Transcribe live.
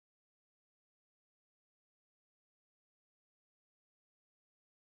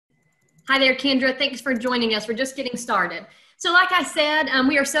Hi there, Kendra. Thanks for joining us. We're just getting started. So like I said,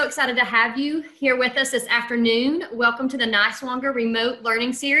 we are so excited to have you here with us this afternoon. Welcome to the Niswonger Remote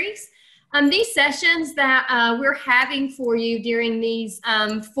Learning Series. These sessions that we're having for you during these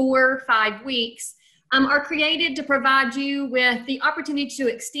 4 or 5 weeks are created to provide you with the opportunity to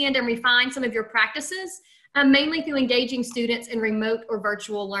extend and refine some of your practices, mainly through engaging students in remote or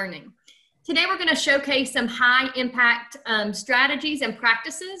virtual learning. Today, we're going to showcase some high impact strategies and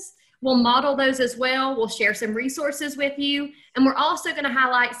practices. We'll model those as well. We'll share some resources with you. And we're also going to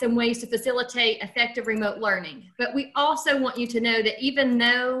highlight some ways to facilitate effective remote learning. But we also want you to know that even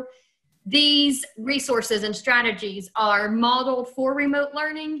though these resources and strategies are modeled for remote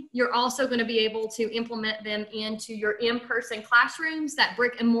learning, you're also going to be able to implement them into your in-person classrooms, that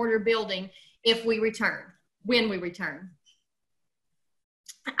brick and mortar building, when we return.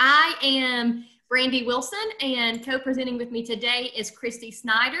 I am Brandy Wilson, and co-presenting with me today is Christy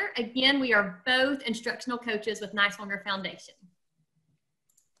Snyder. Again, we are both instructional coaches with Niswonger Foundation.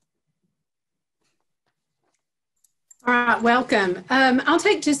 All right, welcome. I'll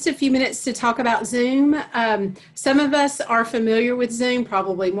take just a few minutes to talk about Zoom. Some of us are familiar with Zoom,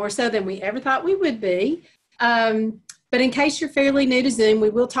 probably more so than we ever thought we would be. But in case you're fairly new to Zoom, we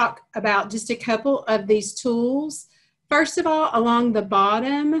will talk about just a couple of these tools. First of all, along the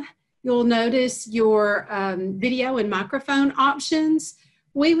bottom, you'll notice your video and microphone options.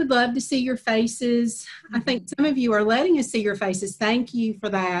 We would love to see your faces. I think some of you are letting us see your faces. Thank you for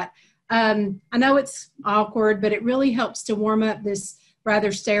that. I know it's awkward, but it really helps to warm up this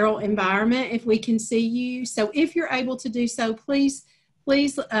rather sterile environment if we can see you. So if you're able to do so, please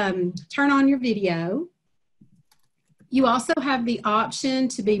turn on your video. You also have the option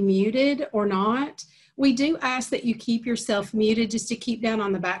to be muted or not. We do ask that you keep yourself muted just to keep down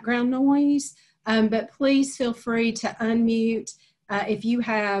on the background noise, but please feel free to unmute if you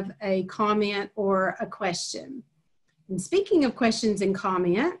have a comment or a question. And speaking of questions and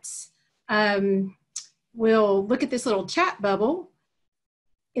comments, we'll look at this little chat bubble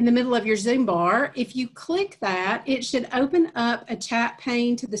in the middle of your Zoom bar. If you click that, it should open up a chat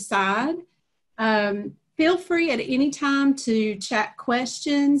pane to the side. Feel free at any time to chat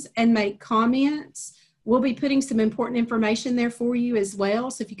questions and make comments. We'll be putting some important information there for you as well.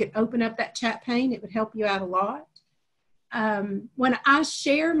 So if you could open up that chat pane, it would help you out a lot. When I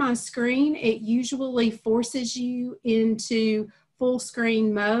share my screen, it usually forces you into full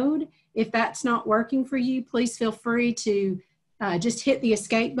screen mode. If that's not working for you, please feel free to just hit the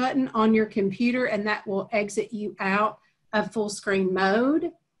escape button on your computer, and that will exit you out of full screen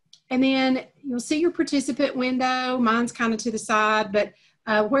mode. And then you'll see your participant window. Mine's kind of to the side, but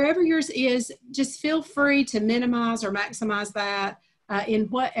wherever yours is, just feel free to minimize or maximize that in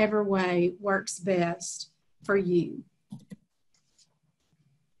whatever way works best for you.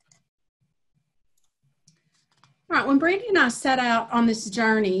 All right, when Brandy and I set out on this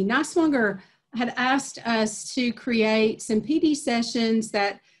journey, Niswonger had asked us to create some PD sessions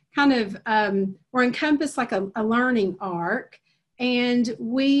that kind of were encompassed like a learning arc. And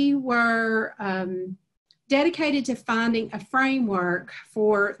we were dedicated to finding a framework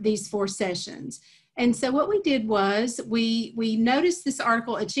for these 4 sessions. And so what we did was we noticed this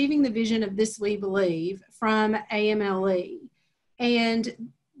article, Achieving the Vision of This We Believe, from AMLE.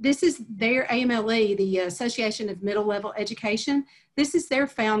 And this is their AMLE, the Association of Middle Level Education. This is their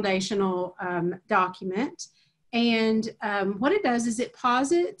foundational document. And what it does is it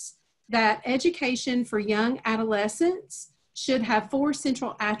posits that education for young adolescents should have 4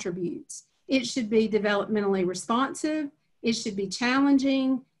 central attributes. It should be developmentally responsive, it should be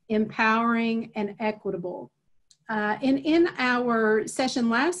challenging, empowering, and equitable. And in our session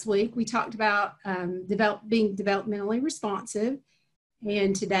last week, we talked about being developmentally responsive,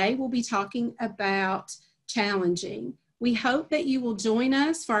 and today we'll be talking about challenging. We hope that you will join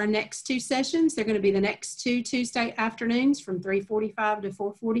us for our next 2 sessions. They're going to be the next 2 Tuesday afternoons from 3:45 to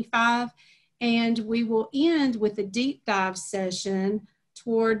 4:45. And we will end with a deep dive session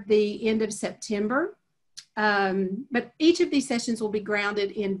toward the end of September. But each of these sessions will be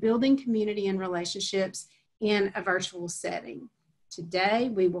grounded in building community and relationships in a virtual setting. Today,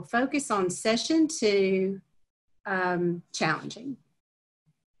 we will focus on session 2, challenging.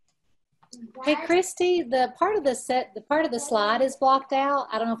 Hey, Christy, the part of the slide is blocked out.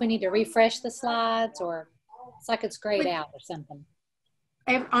 I don't know if we need to refresh the slides, or it's like it's grayed out or something.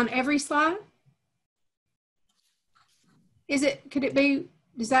 On every slide? Could it be,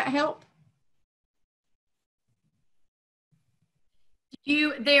 does that help?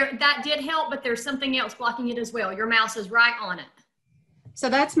 That did help, but there's something else blocking it as well. Your mouse is right on it. So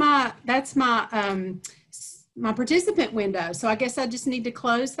that's my my participant window. So I guess I just need to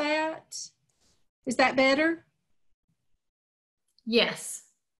close that. Is that better? Yes.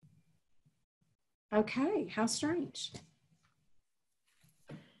 Okay, how strange.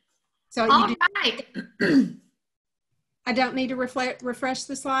 So All right. I don't need to refresh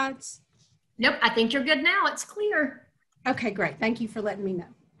the slides? Nope, I think you're good now. It's clear. Okay, great. Thank you for letting me know.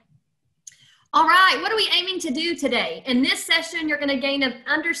 All right, what are we aiming to do today? In this session, you're going to gain an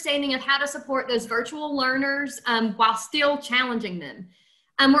understanding of how to support those virtual learners while still challenging them.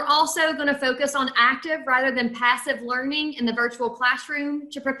 We're also going to focus on active rather than passive learning in the virtual classroom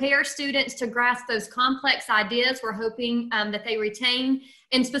to prepare students to grasp those complex ideas we're hoping that they retain.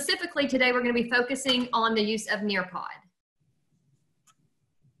 And specifically today, we're going to be focusing on the use of Nearpod.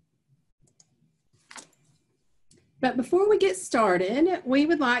 But before we get started, we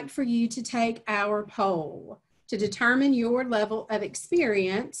would like for you to take our poll to determine your level of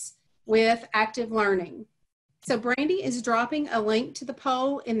experience with active learning. So Brandy is dropping a link to the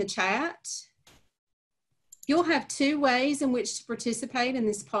poll in the chat. You'll have two ways in which to participate in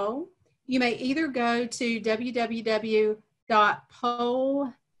this poll. You may either go to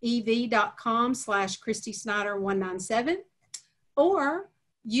www.pollev.com/ChristySnyder197, or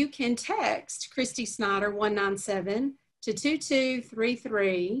you can text Christy Snyder 197 to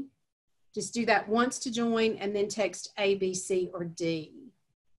 2233. Just do that once to join and then text A, B, C, or D.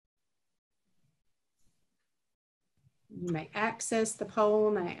 You may access the poll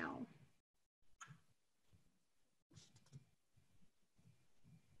now.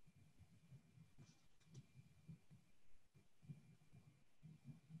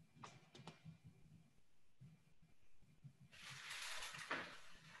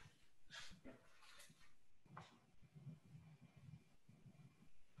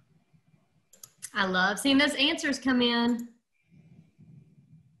 I love seeing those answers come in.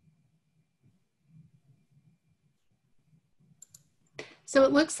 So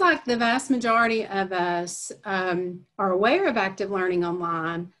it looks like the vast majority of us are aware of active learning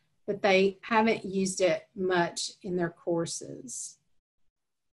online, but they haven't used it much in their courses.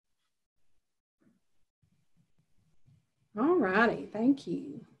 All righty, thank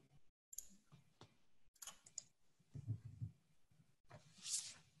you.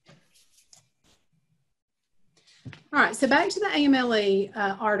 All right, so back to the AMLE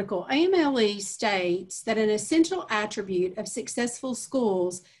article. AMLE states that an essential attribute of successful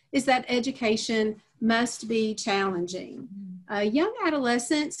schools is that education must be challenging. Young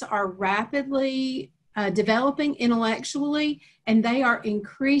adolescents are rapidly developing intellectually, and they are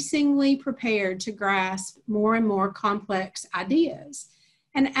increasingly prepared to grasp more and more complex ideas.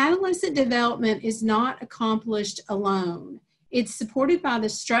 And adolescent development is not accomplished alone. It's supported by the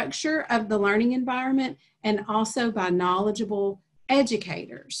structure of the learning environment and also by knowledgeable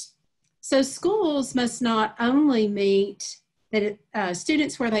educators. So schools must not only meet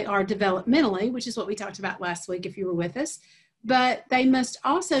students where they are developmentally, which is what we talked about last week if you were with us, but they must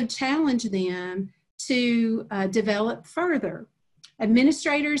also challenge them to develop further.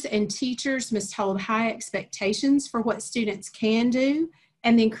 Administrators and teachers must hold high expectations for what students can do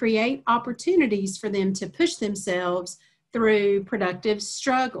and then create opportunities for them to push themselves through productive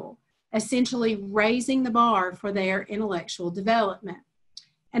struggle, essentially raising the bar for their intellectual development.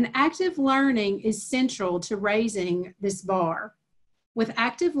 And active learning is central to raising this bar. With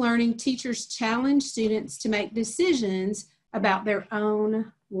active learning, teachers challenge students to make decisions about their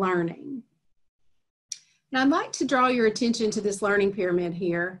own learning. Now, I'd like to draw your attention to this learning pyramid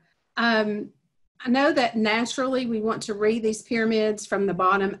here. I know that naturally we want to read these pyramids from the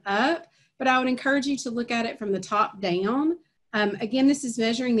bottom up, but I would encourage you to look at it from the top down. Again, this is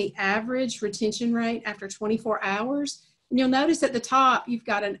measuring the average retention rate after 24 hours. And you'll notice at the top, you've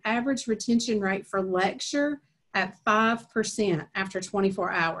got an average retention rate for lecture at 5% after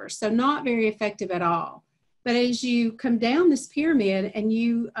 24 hours. So not very effective at all. But as you come down this pyramid and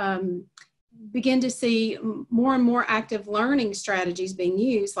you begin to see more and more active learning strategies being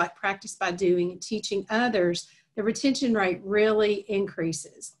used, like practice by doing and teaching others, the retention rate really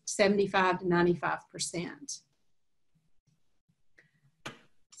increases, 75 to 95%.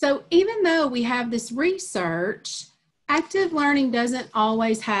 So even though we have this research, active learning doesn't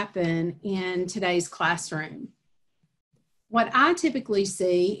always happen in today's classroom. What I typically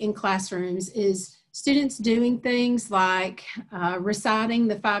see in classrooms is students doing things like reciting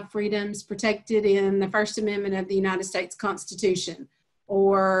the 5 freedoms protected in the First Amendment of the United States Constitution,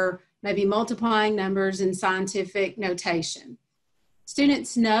 or maybe multiplying numbers in scientific notation.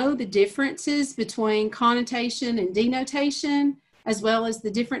 Students know the differences between connotation and denotation, as well as the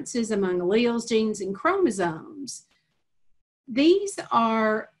differences among alleles, genes, and chromosomes. These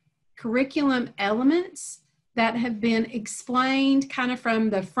are curriculum elements that have been explained kind of from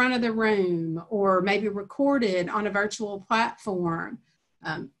the front of the room or maybe recorded on a virtual platform,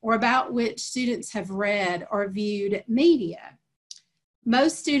 or about which students have read or viewed media.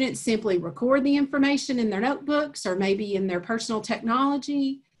 Most students simply record the information in their notebooks or maybe in their personal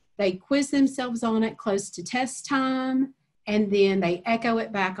technology. They quiz themselves on it close to test time, and then they echo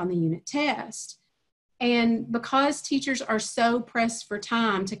it back on the unit test. And because teachers are so pressed for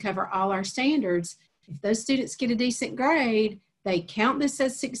time to cover all our standards, if those students get a decent grade, they count this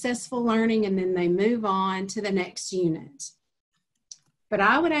as successful learning and then they move on to the next unit. But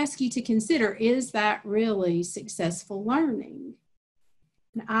I would ask you to consider, is that really successful learning?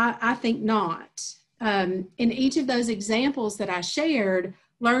 I think not. In each of those examples that I shared,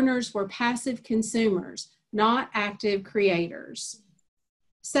 learners were passive consumers, not active creators.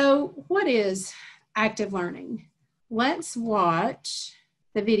 So what is active learning? Let's watch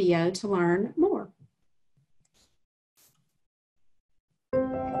the video to learn more.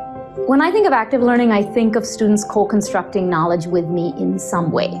 When I think of active learning, I think of students co-constructing knowledge with me in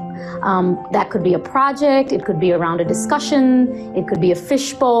some way. That could be a project, it could be around a discussion, it could be a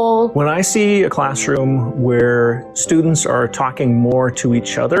fishbowl. When I see a classroom where students are talking more to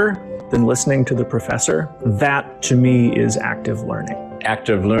each other than listening to the professor, that to me is active learning.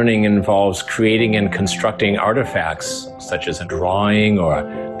 Active learning involves creating and constructing artifacts, such as a drawing or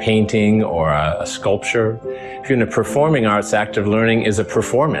a painting or a sculpture. If you're in the performing arts, active learning is a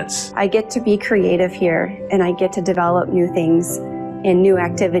performance. I get to be creative here, and I get to develop new things and new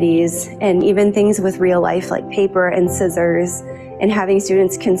activities, and even things with real life like paper and scissors, and having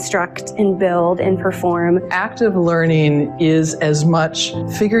students construct and build and perform. Active learning is as much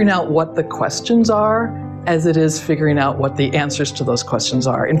figuring out what the questions are as it is figuring out what the answers to those questions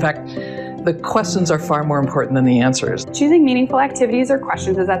are. In fact, the questions are far more important than the answers. Choosing meaningful activities or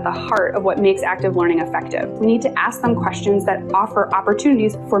questions is at the heart of what makes active learning effective. We need to ask them questions that offer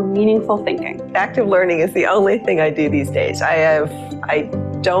opportunities for meaningful thinking. Active learning is the only thing I do these days. I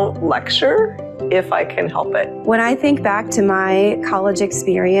don't lecture if I can help it. When I think back to my college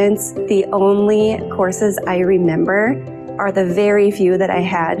experience, the only courses I remember are the very few that I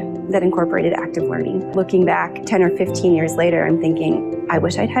had that incorporated active learning. Looking back 10 or 15 years later, I'm thinking, I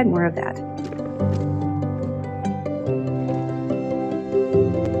wish I'd had more of that.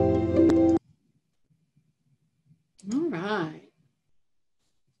 All right.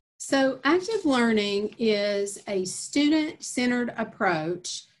 So active learning is a student-centered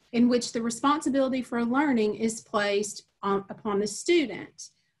approach in which the responsibility for learning is placed upon the student.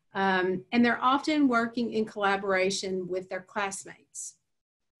 And they're often working in collaboration with their classmates.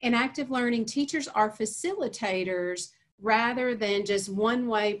 In active learning, teachers are facilitators rather than just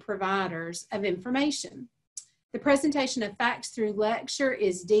one-way providers of information. The presentation of facts through lecture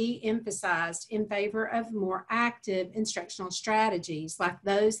is de-emphasized in favor of more active instructional strategies like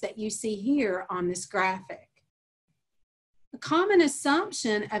those that you see here on this graphic. A common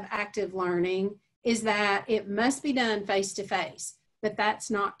assumption of active learning is that it must be done face-to-face, but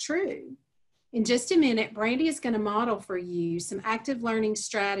that's not true. In just a minute, Brandy is going to model for you some active learning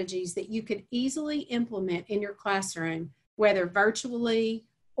strategies that you could easily implement in your classroom, whether virtually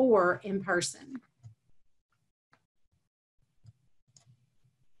or in person.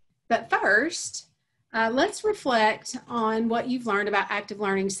 But first, let's reflect on what you've learned about active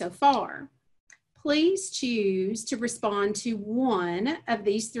learning so far. Please choose to respond to one of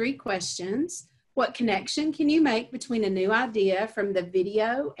these three questions. What connection can you make between a new idea from the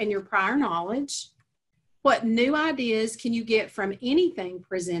video and your prior knowledge? What new ideas can you get from anything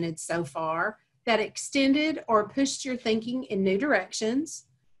presented so far that extended or pushed your thinking in new directions?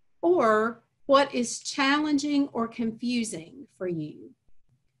 Or what is challenging or confusing for you?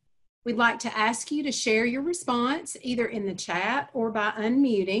 We'd like to ask you to share your response either in the chat or by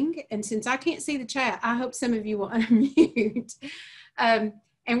unmuting. And since I can't see the chat, I hope some of you will unmute.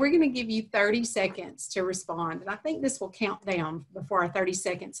 And we're going to give you 30 seconds to respond. And I think this will count down before our 30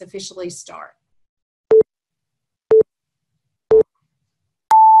 seconds officially start.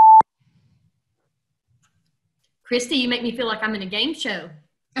 Christy, you make me feel like I'm in a game show.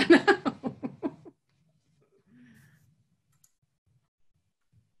 I know.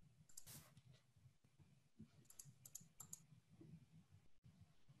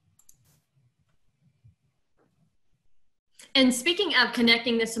 And speaking of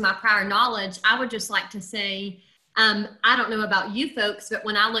connecting this to my prior knowledge, I would just like to say, I don't know about you folks, but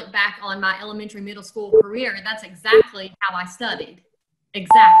when I look back on my elementary, middle school career, that's exactly how I studied.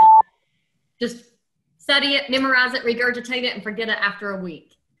 Exactly. Just study it, memorize it, regurgitate it, and forget it after a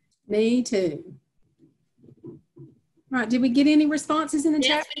week. Me too. All right, did we get any responses in the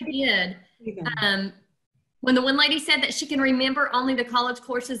chat? Yes, we did. When the one lady said that she can remember only the college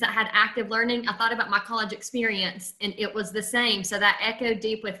courses that had active learning, I thought about my college experience, and it was the same. So that echoed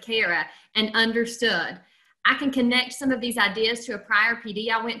deep with Kara and understood. I can connect some of these ideas to a prior PD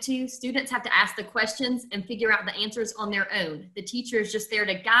I went to. Students have to ask the questions and figure out the answers on their own. The teacher is just there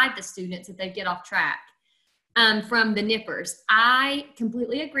to guide the students if they get off track. From the Nippers, I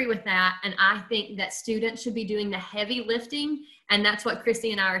completely agree with that, and I think that students should be doing the heavy lifting, and that's what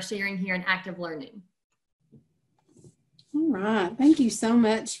Christy and I are sharing here in active learning. All right, thank you so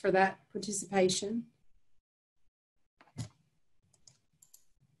much for that participation.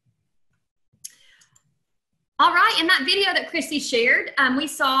 All right, in that video that Christy shared, we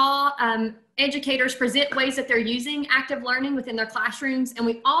saw educators present ways that they're using active learning within their classrooms, and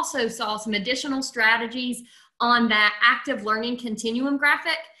we also saw some additional strategies on that active learning continuum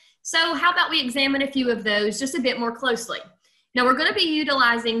graphic. So how about we examine a few of those just a bit more closely? Now we're going to be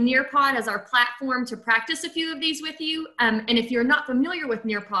utilizing Nearpod as our platform to practice a few of these with you. And if you're not familiar with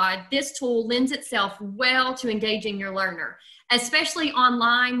Nearpod, this tool lends itself well to engaging your learner, especially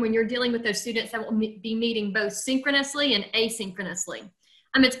online when you're dealing with those students that will be meeting both synchronously and asynchronously.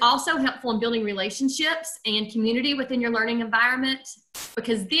 It's also helpful in building relationships and community within your learning environment,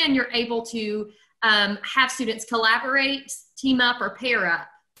 because then you're able to have students collaborate, team up, or pair up.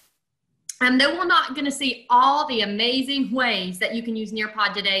 Though we're not going to see all the amazing ways that you can use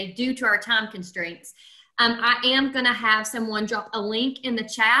Nearpod today due to our time constraints, I am going to have someone drop a link in the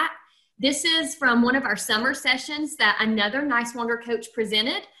chat. This is from one of our summer sessions that another Niswonger coach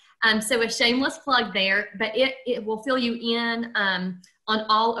presented. So a shameless plug there, but it will fill you in on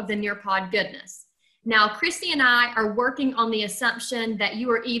all of the Nearpod goodness. Now, Christy and I are working on the assumption that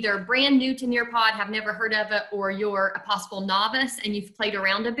you are either brand new to Nearpod, have never heard of it, or you're a possible novice and you've played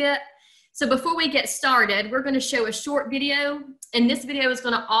around a bit. So before we get started, we're going to show a short video, and this video is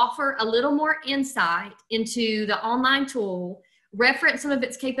going to offer a little more insight into the online tool, reference some of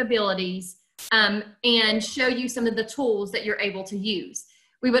its capabilities, and show you some of the tools that you're able to use.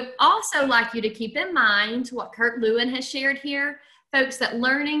 We would also like you to keep in mind what Kurt Lewin has shared here, folks, that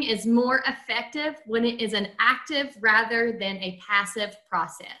learning is more effective when it is an active rather than a passive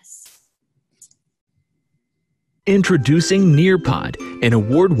process. Introducing Nearpod, an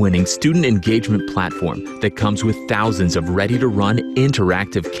award-winning student engagement platform that comes with thousands of ready-to-run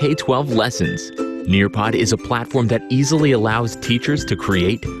interactive K-12 lessons. Nearpod is a platform that easily allows teachers to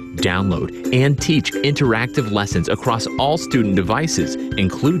create, download, and teach interactive lessons across all student devices,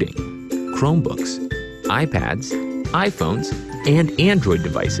 including Chromebooks, iPads, iPhones, and Android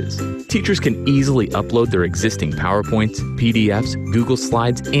devices. Teachers can easily upload their existing PowerPoints, PDFs, Google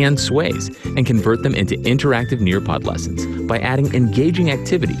Slides, and Sways, and convert them into interactive Nearpod lessons by adding engaging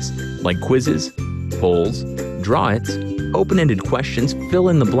activities like quizzes, polls, draw-its, open-ended questions,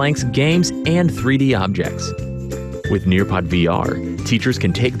 fill-in-the-blanks games, and 3D objects. With Nearpod VR, teachers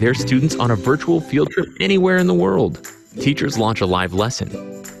can take their students on a virtual field trip anywhere in the world. Teachers launch a live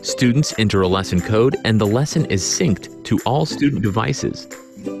lesson. Students enter a lesson code, and the lesson is synced to all student devices.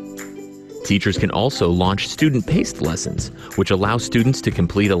 Teachers can also launch student-paced lessons, which allow students to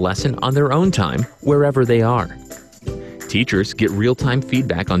complete a lesson on their own time, wherever they are. Teachers get real-time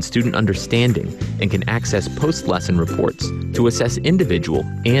feedback on student understanding and can access post-lesson reports to assess individual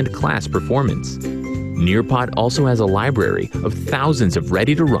and class performance. Nearpod also has a library of thousands of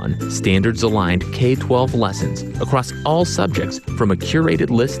ready-to-run, standards-aligned K-12 lessons across all subjects from a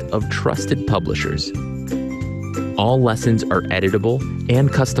curated list of trusted publishers. All lessons are editable and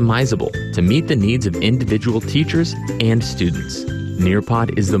customizable to meet the needs of individual teachers and students.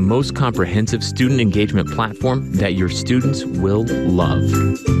 Nearpod is the most comprehensive student engagement platform that your students will love.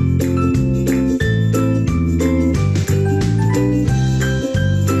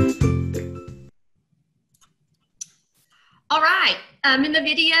 In the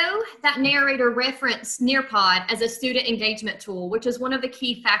video, that narrator referenced Nearpod as a student engagement tool, which is one of the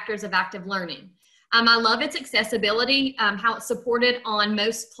key factors of active learning. I love its accessibility, how it's supported on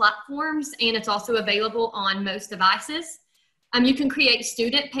most platforms, and it's also available on most devices. You can create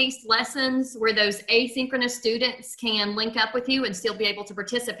student-paced lessons where those asynchronous students can link up with you and still be able to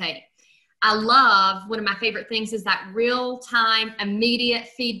participate. I love, one of my favorite things is that real-time, immediate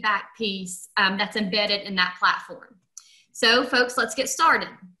feedback piece that's embedded in that platform. So folks, let's get started.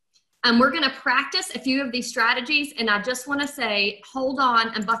 We're going to practice a few of these strategies, and I just want to say, hold on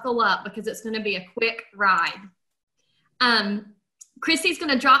and buckle up because it's going to be a quick ride. Christy's going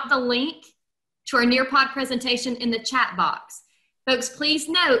to drop the link to our Nearpod presentation in the chat box. Folks, please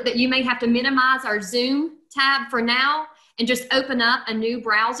note that you may have to minimize our Zoom tab for now and just open up a new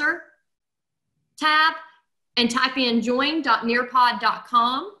browser tab and type in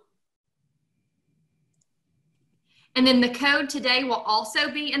join.nearpod.com. And then the code today will also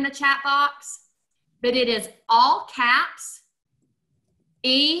be in the chat box, but it is all caps,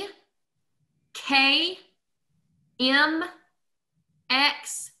 EKMXI.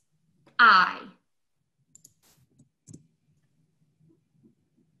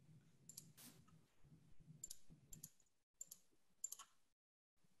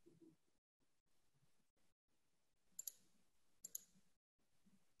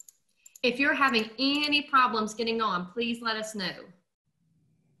 If you're having any problems getting on, please let us know.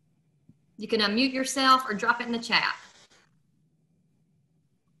 You can unmute yourself or drop it in the chat.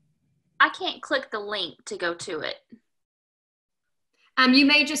 I can't click the link to go to it. You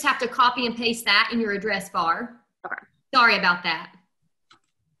may just have to copy and paste that in your address bar. Okay. Sorry about that.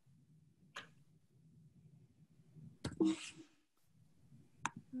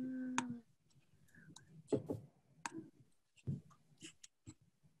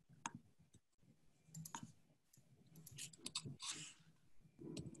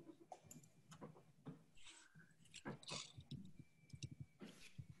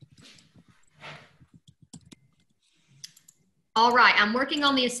 All right, I'm working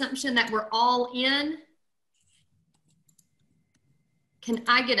on the assumption that we're all in. Can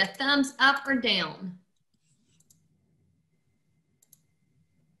I get a thumbs up or down?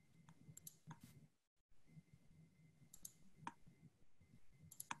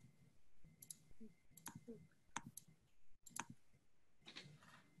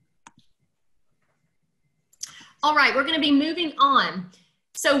 All right, we're going to be moving on.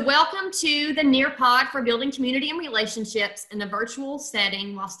 So welcome to the Nearpod for building community and relationships in a virtual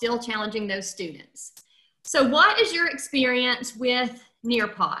setting while still challenging those students. So what is your experience with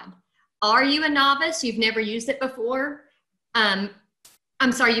Nearpod? Are you a novice? You've never used it before? I'm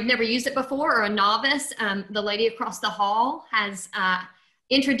sorry, you've never used it before, or a novice? The lady across the hall has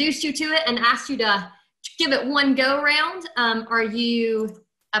introduced you to it and asked you to give it one go round. Are you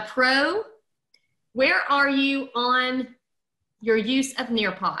a pro? Where are you on your use of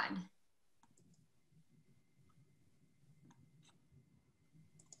Nearpod?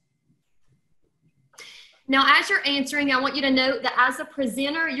 Now, as you're answering, I want you to note that as a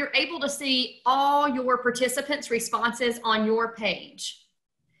presenter, you're able to see all your participants' responses on your page.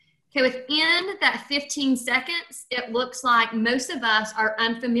 Okay, within that 15 seconds, it looks like most of us are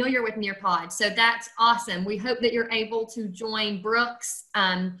unfamiliar with Nearpod, so that's awesome. We hope that you're able to join Brooke's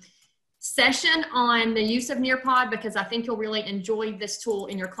session on the use of Nearpod, because I think you'll really enjoy this tool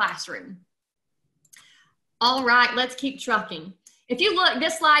in your classroom. All right, let's keep trucking. If you look,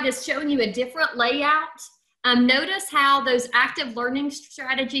 this slide is showing you a different layout. Notice how those active learning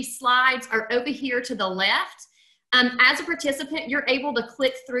strategy slides are over here to the left. As a participant, you're able to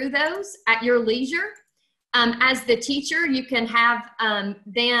click through those at your leisure. As the teacher, you can have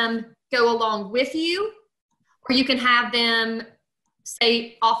them go along with you, or you can have them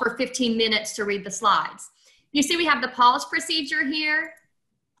say offer 15 minutes to read the slides. You see we have the pause procedure here,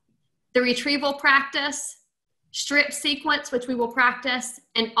 the retrieval practice, strip sequence, which we will practice,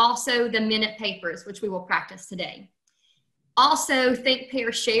 and also the minute papers, which we will practice today. Also, think,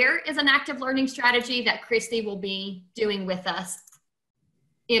 pair, share is an active learning strategy that Christy will be doing with us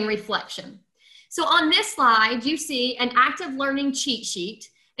in reflection. So on this slide, you see an active learning cheat sheet,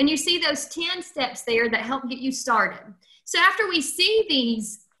 and you see those 10 steps there that help get you started. So after we see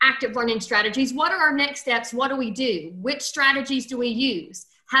these active learning strategies, what are our next steps? What do we do? Which strategies do we use?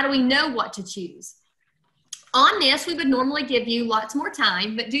 How do we know what to choose? On this, we would normally give you lots more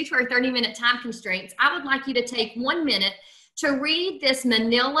time, but due to our 30-minute time constraints, I would like you to take 1 minute to read this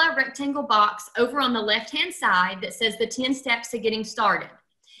manila rectangle box over on the left-hand side that says the 10 steps to getting started.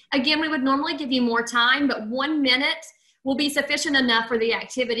 Again, we would normally give you more time, but 1 minute will be sufficient enough for the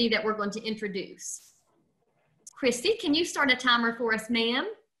activity that we're going to introduce. Christy, can you start a timer for us, ma'am?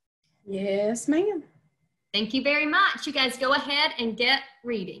 Yes, ma'am. Thank you very much. You guys go ahead and get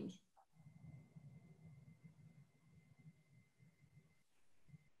reading.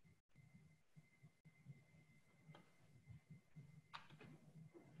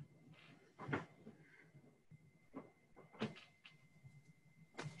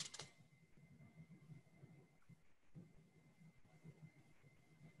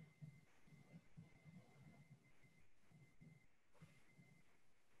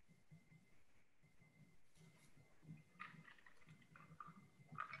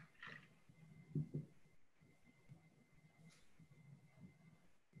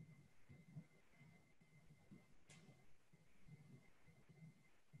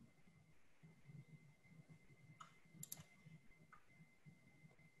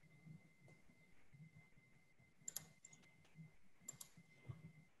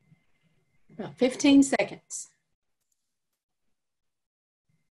 About 15 seconds.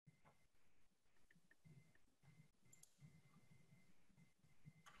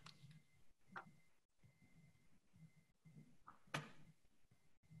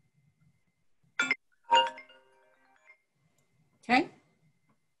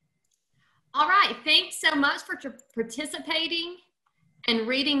 so much for participating and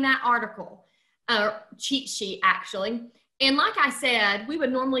reading that article, cheat sheet actually. And like I said, we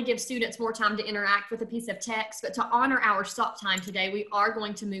would normally give students more time to interact with a piece of text, but to honor our stop time today, we are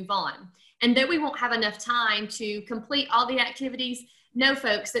going to move on. And though we won't have enough time to complete all the activities, know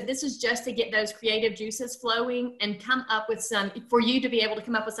folks that this is just to get those creative juices flowing and come up with for you to be able to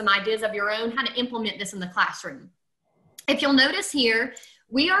come up with some ideas of your own, how to implement this in the classroom. If you'll notice here,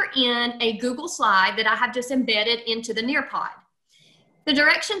 we are in a Google slide that I have just embedded into the Nearpod. The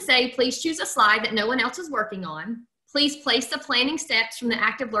directions say, please choose a slide that no one else is working on. Please place the planning steps from the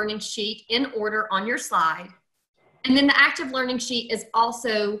active learning sheet in order on your slide. And then the active learning sheet is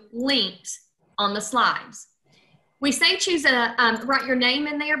also linked on the slides. We say choose write your name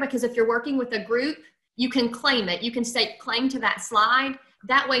in there because if you're working with a group, you can claim it. You can stake claim to that slide.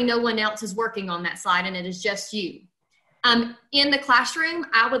 That way no one else is working on that slide and it is just you. In the classroom,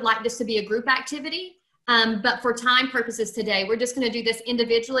 I would like this to be a group activity, but for time purposes today, we're just going to do this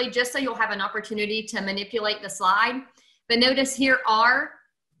individually just so you'll have an opportunity to manipulate the slide. But notice here are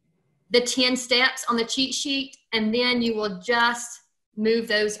the 10 steps on the cheat sheet, and then you will just move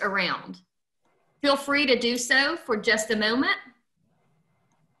those around. Feel free to do so for just a moment.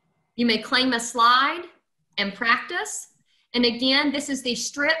 You may claim a slide and practice. And again, this is the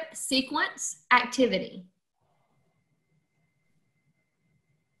strip sequence activity.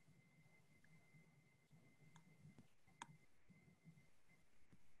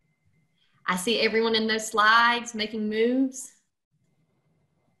 I see everyone in those slides making moves.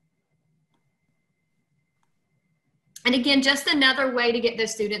 And again, just another way to get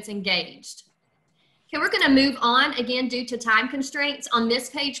those students engaged. Okay, we're going to move on again due to time constraints. On this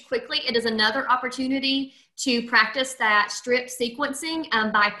page quickly, it is another opportunity to practice that strip sequencing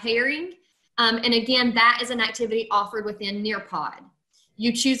by pairing. And again, that is an activity offered within Nearpod.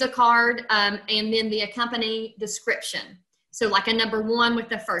 You choose a card and then the accompanying description. So like a number 1 with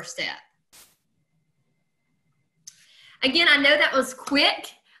the first step. Again, I know that was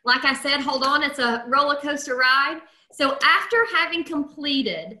quick. Like I said, hold on, it's a roller coaster ride. So after having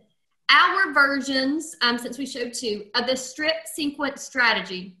completed our versions, since we showed 2, of the strip sequence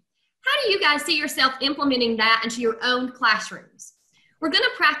strategy, how do you guys see yourself implementing that into your own classrooms? We're going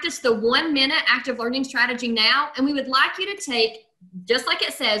to practice the 1-minute active learning strategy now, and we would like you to take, just like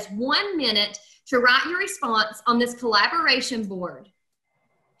it says, 1 minute to write your response on this collaboration board.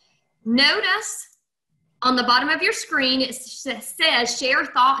 Notice on the bottom of your screen, it says share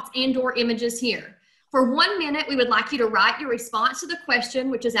thoughts and/or images here. For 1 minute, we would like you to write your response to the question,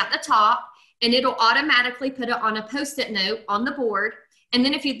 which is at the top, and it'll automatically put it on a Post-it note on the board. And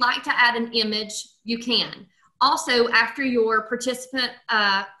then if you'd like to add an image, you can. Also, after your participant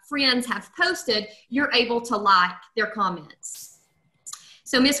friends have posted, you're able to like their comments.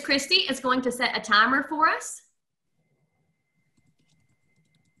 So Miss Christie is going to set a timer for us.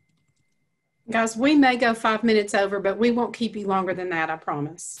 Guys, we may go 5 minutes over, but we won't keep you longer than that, I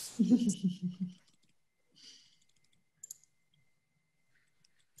promise.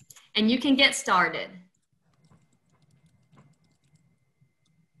 And you can get started.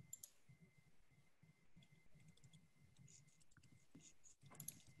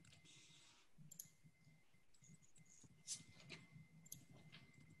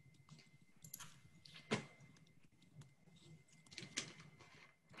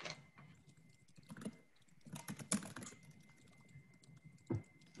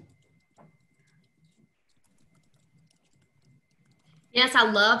 Yes, I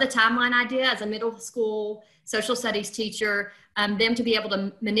love the timeline idea as a middle school social studies teacher. Them to be able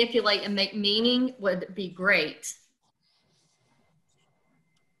to manipulate and make meaning would be great.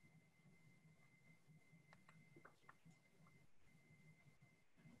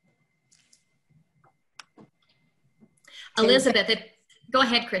 Elizabeth, go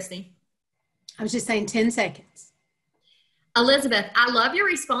ahead, Christy. I was just saying 10 seconds. Elizabeth, I love your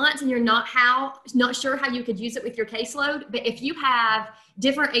response, and you're not sure how you could use it with your caseload, but if you have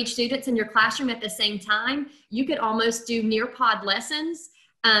different age students in your classroom at the same time, you could almost do Nearpod lessons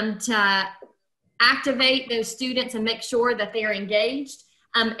to activate those students and make sure that they are engaged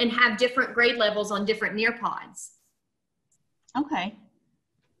and have different grade levels on different Nearpods. Okay.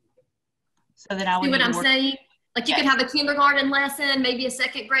 So that I would see what I'm saying? Like you could have a kindergarten lesson, maybe a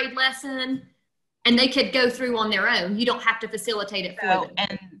second grade lesson, and they could go through on their own. You don't have to facilitate it for them.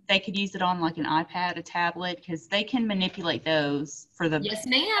 And they could use it on like an iPad, a tablet, because they can manipulate those for the yes,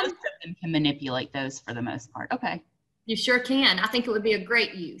 ma'am. Most of them can manipulate those for the most part. Okay. You sure can. I think it would be a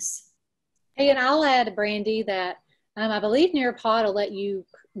great use. Hey, and I'll add, Brandy, that I believe Nearpod will let you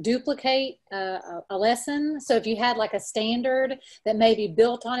duplicate a lesson. So if you had like a standard that may be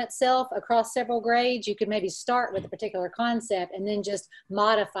built on itself across several grades, you could maybe start with a particular concept and then just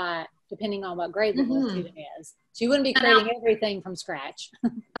modify it depending on what grade level the student is. So you wouldn't be creating everything from scratch.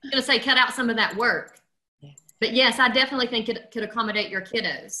 I'm going to say cut out some of that work. Yeah. But yes, I definitely think it could accommodate your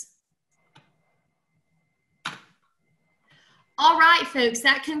kiddos. All right, folks,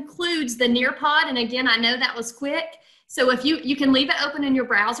 that concludes the Nearpod. And again, I know that was quick. So if you can leave it open in your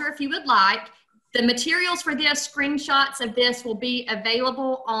browser if you would like. The materials for this, screenshots of this will be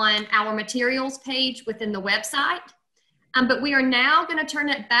available on our materials page within the website. But we are now going to turn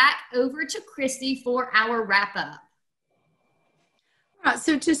it back over to Christy for our wrap up. All right,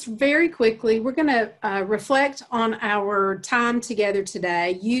 so just very quickly, we're going to reflect on our time together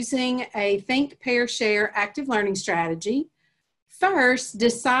today using a Think, Pair, Share active learning strategy. First,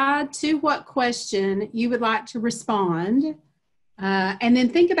 decide to what question you would like to respond, and then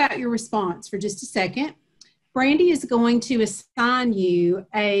think about your response for just a second. Brandy is going to assign you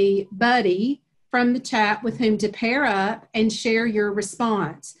a buddy from the chat with whom to pair up and share your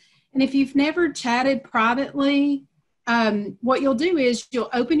response. And if you've never chatted privately, what you'll do is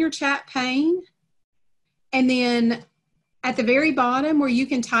you'll open your chat pane, and then at the very bottom where you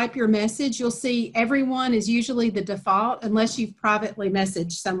can type your message, you'll see everyone is usually the default unless you've privately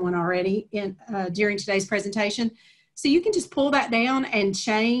messaged someone already during today's presentation. So you can just pull that down and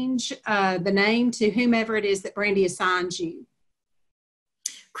change the name to whomever it is that Brandy assigns you.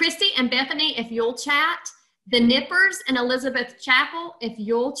 Christy and Bethany, if you'll chat. The Nippers and Elizabeth Chappell, if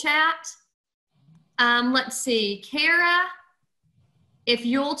you'll chat. Let's see, Kara, if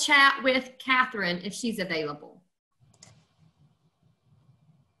you'll chat with Catherine, if she's available.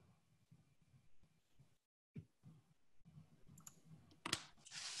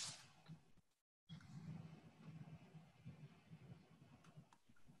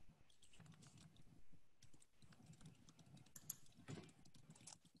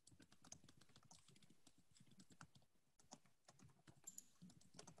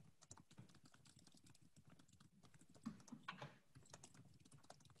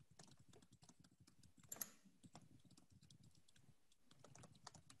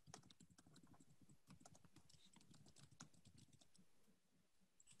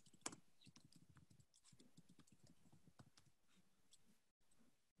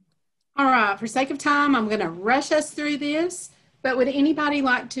 All right, for sake of time, I'm going to rush us through this, but would anybody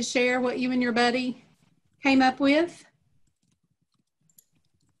like to share what you and your buddy came up with?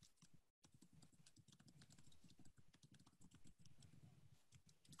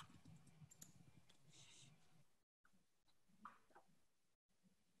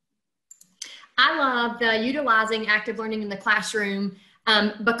 I love the utilizing active learning in the classroom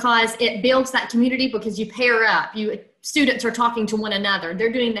because it builds that community, because you pair up. Students are talking to one another.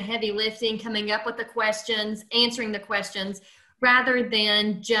 They're doing the heavy lifting, coming up with the questions, answering the questions, rather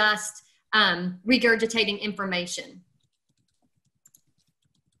than just regurgitating information.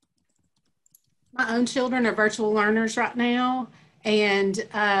 My own children are virtual learners right now,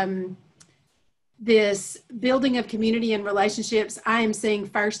 and this building of community and relationships, I am seeing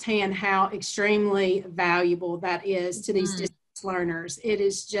firsthand how extremely valuable that is to these distance learners. It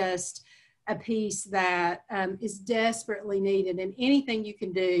is just a piece that is desperately needed, and anything you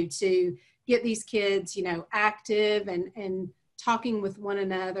can do to get these kids, you know, active and talking with one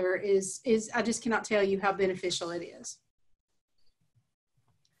another is I just cannot tell you how beneficial it is.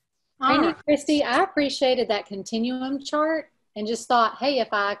 Right. Christy, I appreciated that continuum chart and just thought, hey, if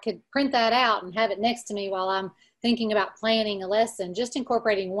I could print that out and have it next to me while I'm thinking about planning a lesson, just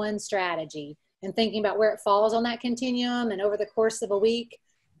incorporating one strategy and thinking about where it falls on that continuum, and over the course of a week,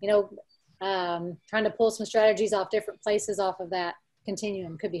 you know, trying to pull some strategies off different places off of that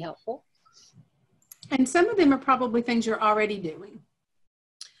continuum could be helpful. And some of them are probably things you're already doing.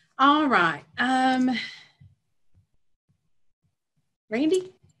 All right.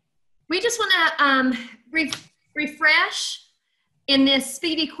 Randy? We just want to refresh in this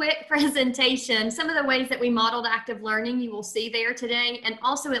speedy, quick presentation some of the ways that we modeled active learning you will see there today. And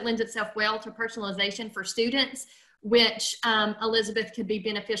also it lends itself well to personalization for students, which Elizabeth could be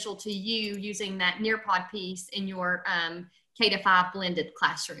beneficial to you using that Nearpod piece in your K-5 blended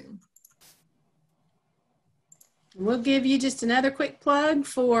classroom. We'll give you just another quick plug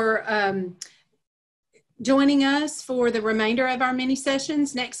for joining us for the remainder of our mini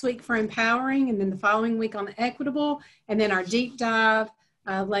sessions next week for empowering, and then the following week on equitable, and then our deep dive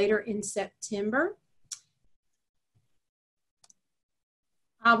later in September.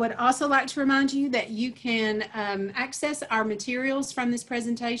 I would also like to remind you that you can access our materials from this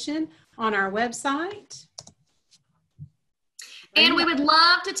presentation on our website. And we would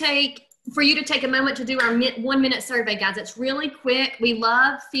love for you to take a moment to do our 1-minute survey, guys. It's really quick. We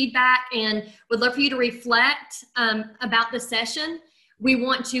love feedback and would love for you to reflect about the session. We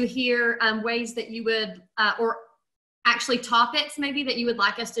want to hear ways that you would, or actually topics maybe that you would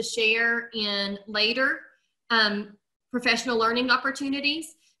like us to share in later professional learning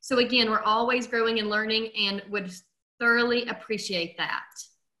opportunities. So again, we're always growing and learning and would thoroughly appreciate that.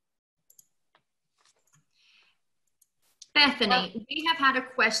 Bethany, we have had a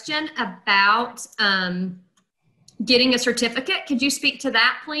question about getting a certificate. Could you speak to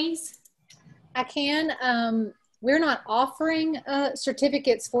that, please? I can. We're not offering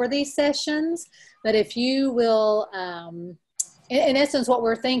certificates for these sessions, but if you will, in essence, what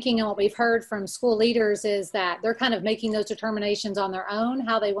we're thinking and what we've heard from school leaders is that they're kind of making those determinations on their own,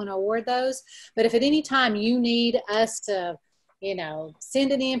 how they want to award those. But if at any time you need us to, you know,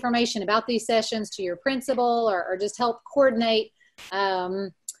 send any information about these sessions to your principal or just help coordinate,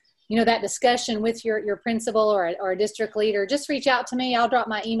 you know, that discussion with your principal or a district leader, just reach out to me. I'll drop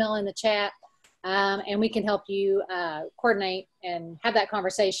my email in the chat and we can help you coordinate and have that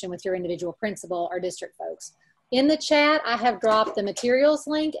conversation with your individual principal or district folks. In the chat, I have dropped the materials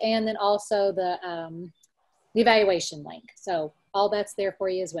link and then also the evaluation link. So all that's there for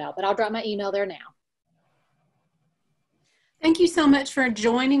you as well, but I'll drop my email there now. Thank you so much for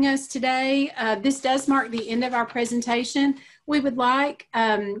joining us today. This does mark the end of our presentation. We would like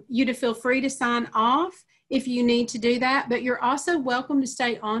you to feel free to sign off if you need to do that, but you're also welcome to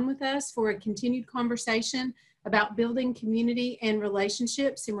stay on with us for a continued conversation about building community and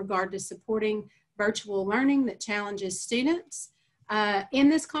relationships in regard to supporting virtual learning that challenges students. In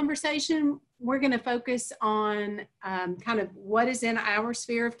this conversation, we're going to focus on kind of what is in our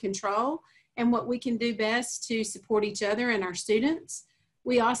sphere of control and what we can do best to support each other and our students.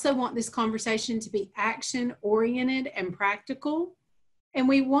 We also want this conversation to be action-oriented and practical. And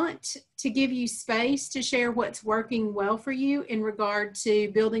we want to give you space to share what's working well for you in regard to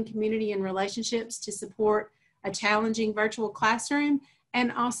building community and relationships to support a challenging virtual classroom,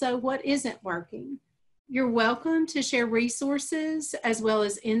 and also what isn't working. You're welcome to share resources as well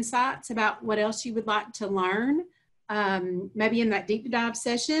as insights about what else you would like to learn, maybe in that deep dive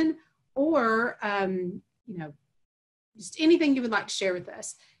session, or you know, just anything you would like to share with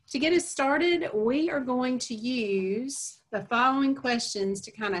us. To get us started, we are going to use the following questions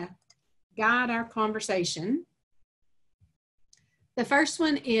to kind of guide our conversation. The first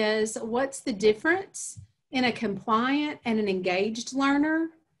one is, what's the difference in a compliant and an engaged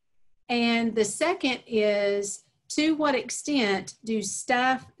learner? And the second is, to what extent do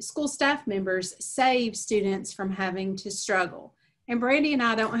school staff members save students from having to struggle? And Brandy and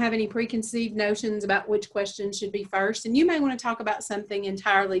I don't have any preconceived notions about which question should be first. And you may want to talk about something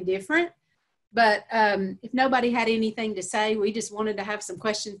entirely different. But if nobody had anything to say, we just wanted to have some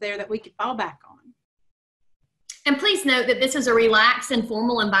questions there that we could fall back on. And please note that this is a relaxed and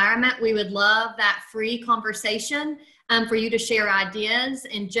formal environment. We would love that free conversation for you to share ideas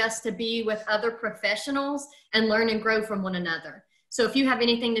and just to be with other professionals and learn and grow from one another. So if you have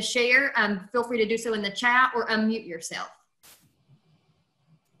anything to share, feel free to do so in the chat or unmute yourself.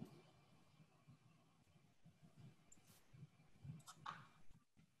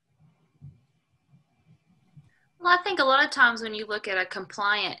 Well, I think a lot of times when you look at a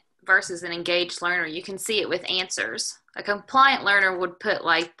compliant versus an engaged learner, you can see it with answers. A compliant learner would put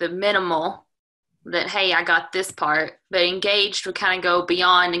like the minimal that, hey, I got this part, but engaged would kind of go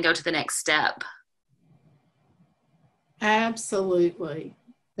beyond and go to the next step. Absolutely.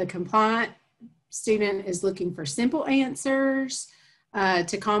 The compliant student is looking for simple answers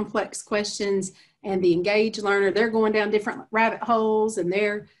to complex questions, and the engaged learner, they're going down different rabbit holes and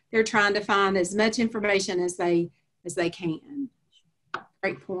they're trying to find as much information as they can.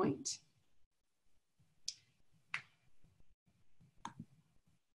 Great point.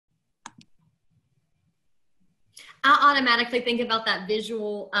 I automatically think about that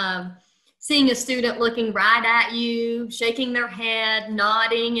visual, seeing a student looking right at you, shaking their head,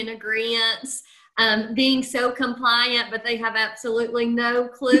 nodding in agreement, being so compliant, but they have absolutely no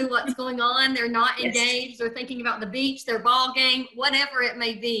clue what's going on. They're not engaged. They're thinking about the beach, their ball game, whatever it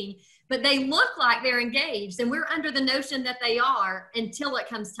may be. But they look like they're engaged, and we're under the notion that they are until it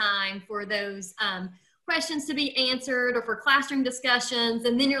comes time for those questions to be answered or for classroom discussions.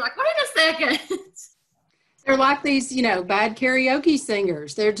 And then you're like, wait a second. They're like these, you know, bad karaoke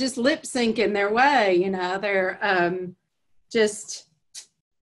singers. They're just lip syncing their way, you know,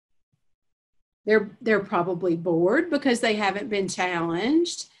 they're probably bored because they haven't been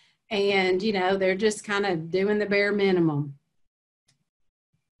challenged, and, you know, they're just kind of doing the bare minimum.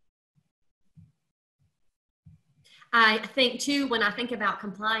 I think too, when I think about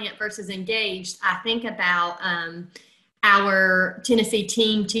compliant versus engaged, I think about our Tennessee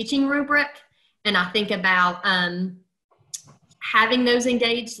team teaching rubric, and I think about having those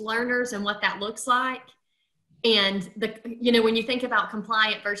engaged learners and what that looks like. And when you think about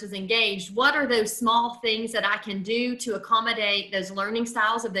compliant versus engaged, what are those small things that I can do to accommodate those learning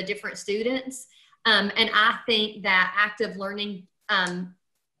styles of the different students? And I think that active learning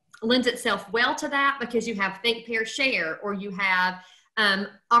lends itself well to that, because you have think, pair, share, or you have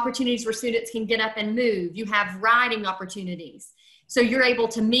opportunities where students can get up and move. You have writing opportunities. So you're able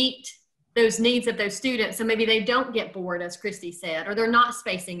to meet those needs of those students. So maybe they don't get bored, as Christy said, or they're not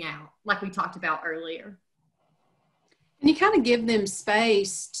spacing out like we talked about earlier. And you kind of give them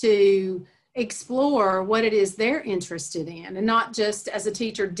space to explore what it is they're interested in, and not just as a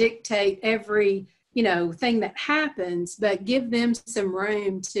teacher dictate every thing that happens, but give them some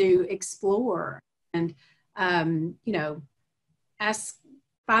room to explore and find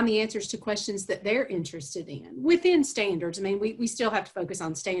the answers to questions that they're interested in within standards. I mean, we still have to focus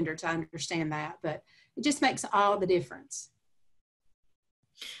on standards. I understand that, but it just makes all the difference.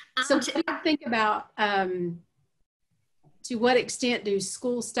 So what do you think about to what extent do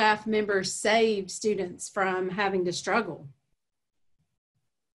school staff members save students from having to struggle?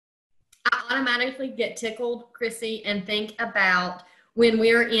 I automatically get tickled, Chrissy, and think about when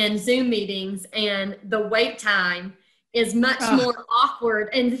we're in Zoom meetings and the wait time is much more awkward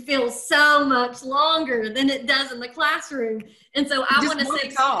and feels so much longer than it does in the classroom. And so I want to say,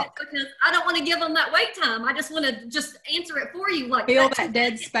 because I don't want to give them that wait time. I just want to just answer it for you. Like, feel that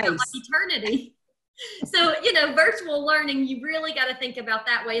dead space. Like eternity. So, virtual learning, you really got to think about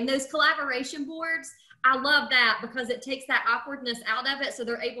that way. And those collaboration boards, I love that, because it takes that awkwardness out of it, so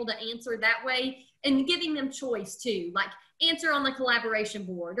they're able to answer that way, and giving them choice too, like answer on the collaboration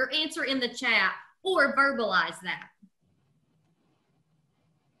board or answer in the chat or verbalize that.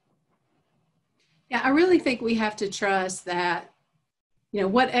 Yeah, I really think we have to trust that,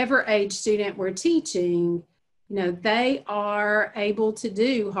 whatever age student we're teaching, they are able to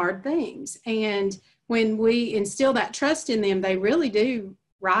do hard things. And when we instill that trust in them, they really do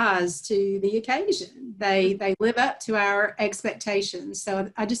rise to the occasion. They live up to our expectations. So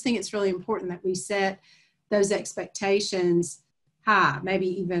I just think it's really important that we set those expectations high, maybe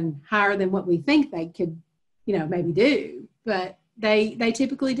even higher than what we think they could, maybe do. But they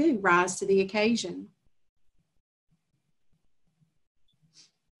typically do rise to the occasion.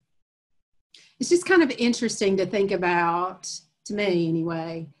 It's just kind of interesting to think about, to me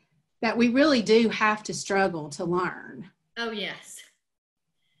anyway, that we really do have to struggle to learn. Oh, yes.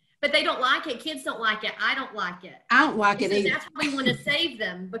 But they don't like it. Kids don't like it. I don't like it. I don't like it either. That's why we want to save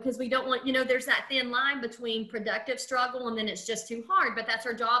them, because we don't want, there's that thin line between productive struggle and then it's just too hard. But that's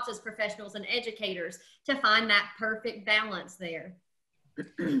our jobs as professionals and educators, to find that perfect balance there.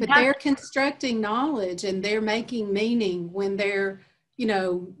 But they're constructing knowledge and they're making meaning when they're,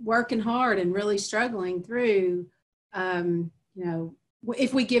 working hard and really struggling through,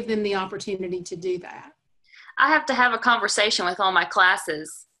 if we give them the opportunity to do that. I have to have a conversation with all my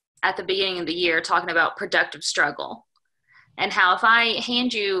classes at the beginning of the year talking about productive struggle, and how if I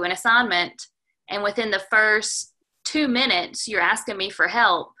hand you an assignment and within the first 2 minutes you're asking me for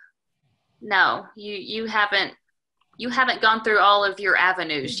help, no, you haven't gone through all of your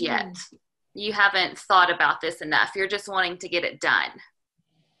avenues yet. You haven't thought about this enough. You're just wanting to get it done.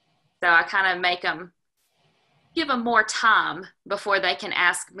 So I kind of give them more time before they can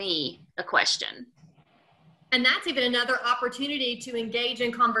ask me a question. And that's even another opportunity to engage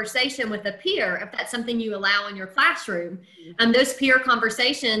in conversation with a peer, if that's something you allow in your classroom. Those peer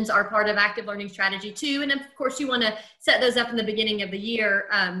conversations are part of active learning strategy too. And of course, you want to set those up in the beginning of the year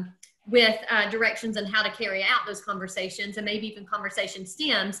with directions on how to carry out those conversations, and maybe even conversation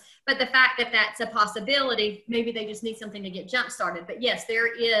stems. But the fact that that's a possibility, maybe they just need something to get jump started. But yes,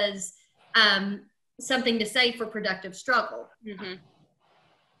 there is something to say for productive struggle. Mm-hmm.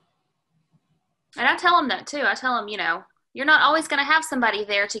 And I tell them that too. I tell them, you're not always going to have somebody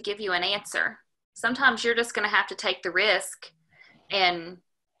there to give you an answer. Sometimes you're just going to have to take the risk and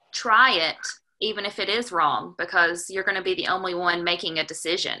try it, even if it is wrong, because you're going to be the only one making a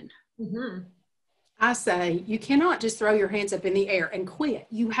decision. Mm-hmm. I say, you cannot just throw your hands up in the air and quit.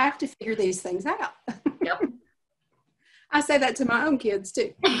 You have to figure these things out. Yep. I say that to my own kids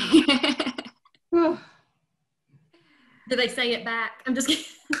too. Do they say it back? I'm just kidding.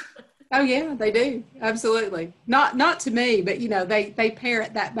 Oh yeah, they do. Absolutely. Not to me, but they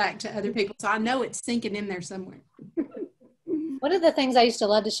parrot that back to other people. So I know it's sinking in there somewhere. One of the things I used to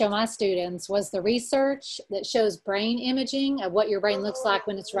love to show my students was the research that shows brain imaging of what your brain looks like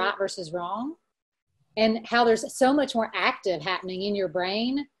when it's right versus wrong. and how there's so much more active happening in your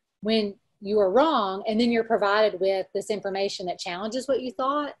brain when you are wrong, and then you're provided with this information that challenges what you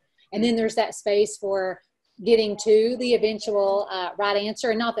thought, and then there's that space for getting to the eventual right answer.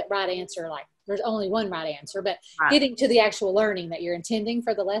 And not that right answer, like there's only one right answer, but getting to the actual learning that you're intending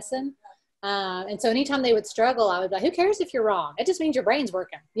for the lesson. And so anytime they would struggle, I would be like, who cares if you're wrong? It just means your brain's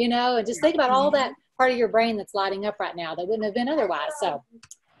working, you know, and just think about all that part of your brain that's lighting up right now that wouldn't have been otherwise. So,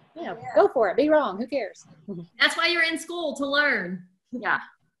 you know, go for it. Be wrong. Who cares? That's why you're in school, to learn. Yeah.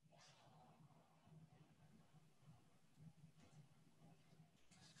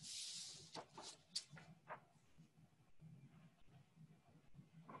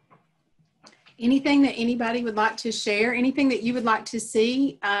 Anything that anybody would like to share, anything that you would like to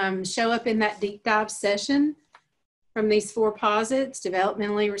see show up in that deep dive session from these 4 posits: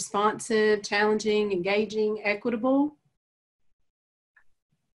 developmentally responsive, challenging, engaging, equitable?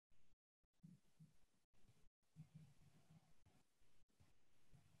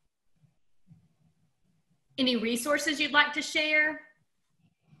 Any resources you'd like to share?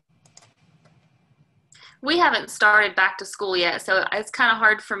 We haven't started back to school yet, so it's kind of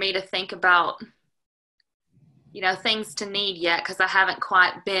hard for me to think about, you know, things to need yet, because I haven't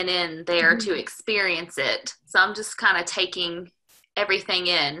quite been in there to experience it. So I'm just kind of taking everything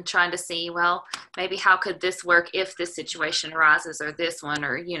in, trying to see, well, maybe how could this work if this situation arises, or this one,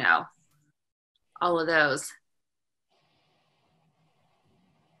 or, you know, all of those.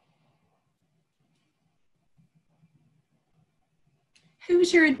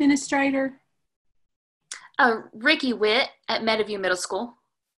 Who's your administrator? Ricky Witt at Meadowview Middle School.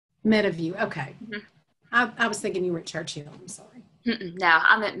 Meadowview, okay. I was thinking you were at Churchill, I'm sorry. No,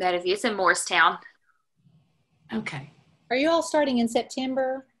 I'm at Meadowview. It's in Morristown. Okay. Are you all starting in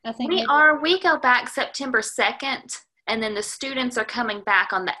September? I think we are. We go back September 2nd, and then the students are coming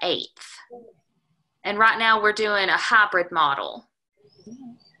back on the 8th. And right now we're doing a hybrid model.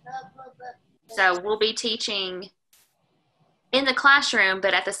 So we'll be teaching in the classroom,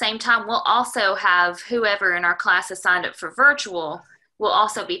 but at the same time, we'll also have whoever in our class has signed up for virtual, we'll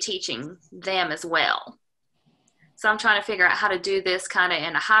also be teaching them as well. So I'm trying to figure out how to do this kind of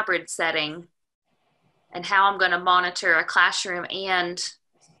in a hybrid setting, and how I'm going to monitor a classroom and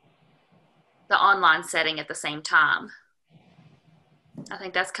the online setting at the same time. I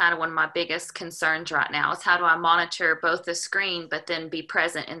think that's kind of one of my biggest concerns right now, is how do I monitor both the screen but then be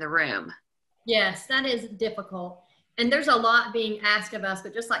present in the room? Yes, that is difficult. And there's a lot being asked of us,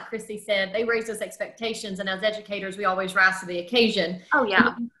 but just like Christy said, they raise those expectations, and as educators, we always rise to the occasion. Oh,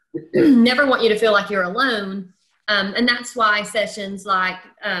 yeah. Never want you to feel like you're alone. And that's why sessions like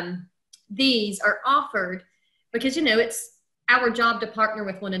these are offered, because, you know, it's our job to partner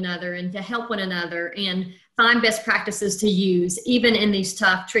with one another and to help one another and find best practices to use, even in these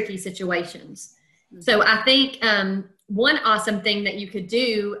tough, tricky situations. So I think one awesome thing that you could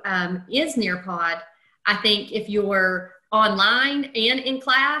do is Nearpod. I think if you're online and in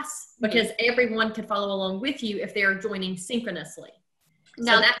class, because everyone could follow along with you if they're joining synchronously.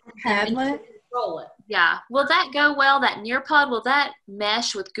 No, so that's Padlet. Control it. Yeah. Will that go well, that Nearpod, will that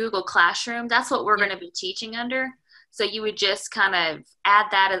mesh with Google Classroom? That's what we're going to be teaching under. So you would just kind of add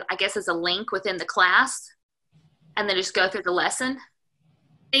that, as, I guess, as a link within the class, and then just go through the lesson.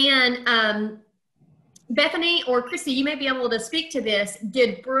 And Bethany or Christy, you may be able to speak to this.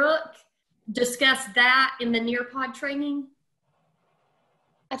 Did Brooke discuss that in the Nearpod training?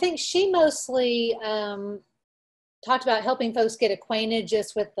 I think she mostly talked about helping folks get acquainted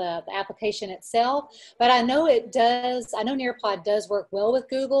just with the application itself. But I know it does, I know Nearpod does work well with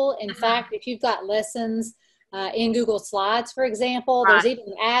Google. In fact, if you've got lessons in Google Slides, for example, there's even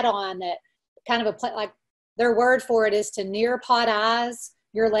an add-on that kind of like their word for it is to Nearpodize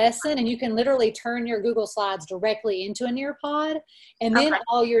your lesson, and you can literally turn your Google Slides directly into a Nearpod, and then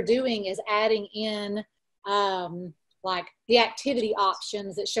all you're doing is adding in like the activity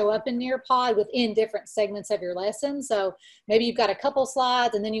options that show up in Nearpod within different segments of your lesson. So maybe you've got a couple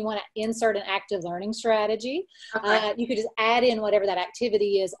slides and then you want to insert an active learning strategy. You could just add in whatever that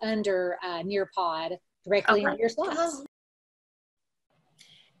activity is under Nearpod directly into your slides.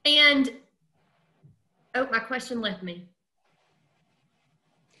 And, oh, my question left me.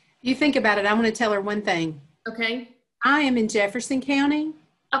 You think about it, I want to tell her one thing. Okay. I am in Jefferson County.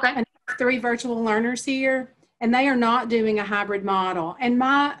 Okay. And I have 3 virtual learners here, and they are not doing a hybrid model. And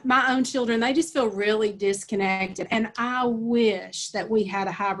my own children, they just feel really disconnected. And I wish that we had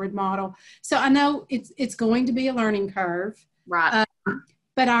a hybrid model. So I know it's going to be a learning curve. Right.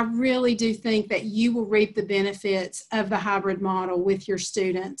 But I really do think that you will reap the benefits of the hybrid model with your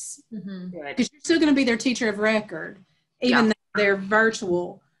students. Because you're still going to be their teacher of record, even though they're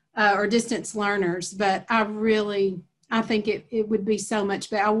virtual. or distance learners, but I think it would be so much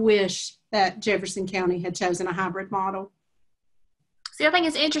better. I wish that Jefferson County had chosen a hybrid model. See, I think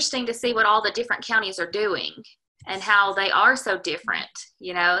it's interesting to see what all the different counties are doing and how they are so different.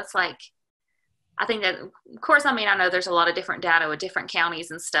 You know, it's like, I think that, of course, I mean, I know there's a lot of different data with different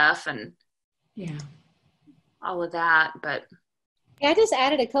counties and stuff and yeah, all of that, but. Yeah, I just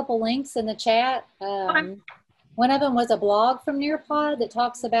added a couple links in the chat. Okay. One of them was a blog from Nearpod that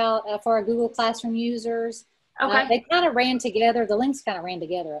talks about for our Google Classroom users. Okay. They kind of ran together. The links kind of ran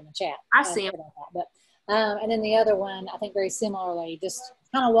together in the chat. I see them. But, and then the other one, I think very similarly, just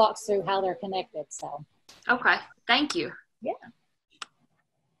kind of walks through how they're connected. So. Okay. Thank you. Yeah.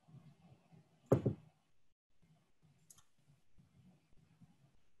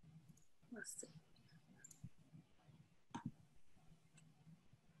 Let's see.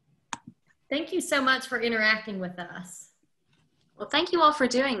 Thank you so much for interacting with us. Well, thank you all for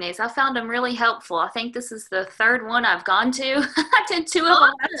doing these. I found them really helpful. I think this is the third one I've gone to. I did 2 of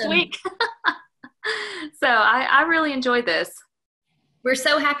them last week. So I really enjoyed this. We're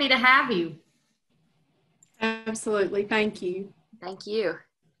so happy to have you. Absolutely. Thank you. Thank you.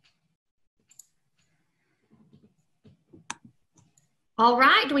 All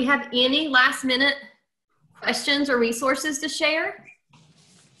right. Do we have any last minute questions or resources to share?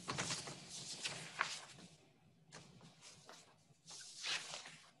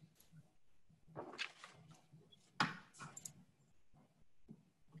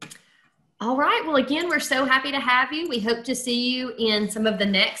 All right. Well, again, we're so happy to have you. We hope to see you in some of the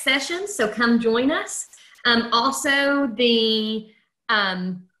next sessions, so come join us. Also, if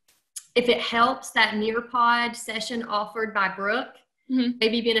it helps, that Nearpod session offered by Brooke may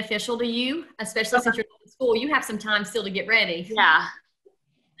be beneficial to you, especially since you're in school. You have some time still to get ready. Yeah.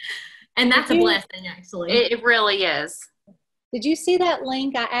 And that's a blessing, actually. It really is. Did you see that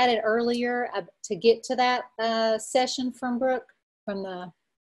link I added earlier to get to that session from Brooke from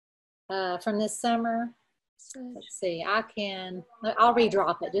this summer? Let's see. I'll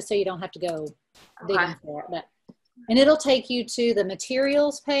redrop it just so you don't have to go digging for it. And it'll take you to the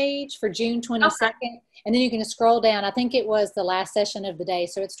materials page for June 22nd. And then you can scroll down. I think it was the last session of the day,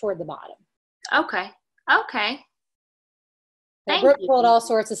 so it's toward the bottom. Okay. Brooke pulled all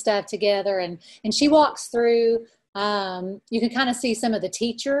sorts of stuff together, and she walks through. You can kind of see some of the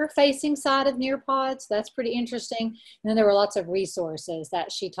teacher-facing side of Nearpod, so that's pretty interesting. And then there were lots of resources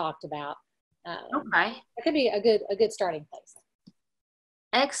that she talked about. It could be a good starting place.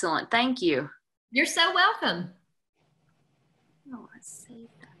 Excellent. Thank you. You're so welcome. Oh, let's see.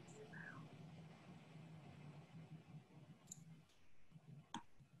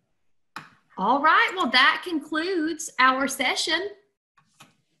 All right. Well, that concludes our session.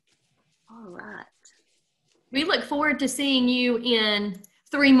 All right. We look forward to seeing you in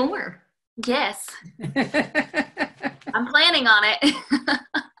 3 more. Yes. I'm planning on it.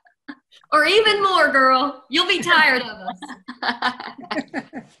 Or even more, girl. You'll be tired of us.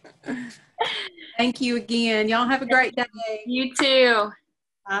 Thank you again. Y'all have a great day. You too.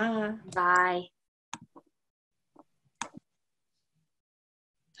 Bye. Bye.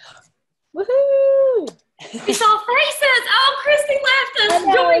 Woohoo! We saw faces. Oh, Christy left us.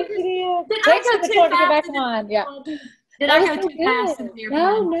 Did I go too fast? Yeah. Did I go too fast?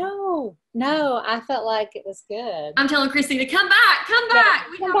 No. I felt like it was good. I'm telling Christy to come back. Come back.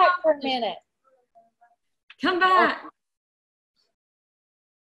 Come back for a minute. Come back.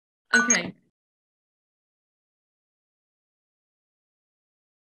 Okay.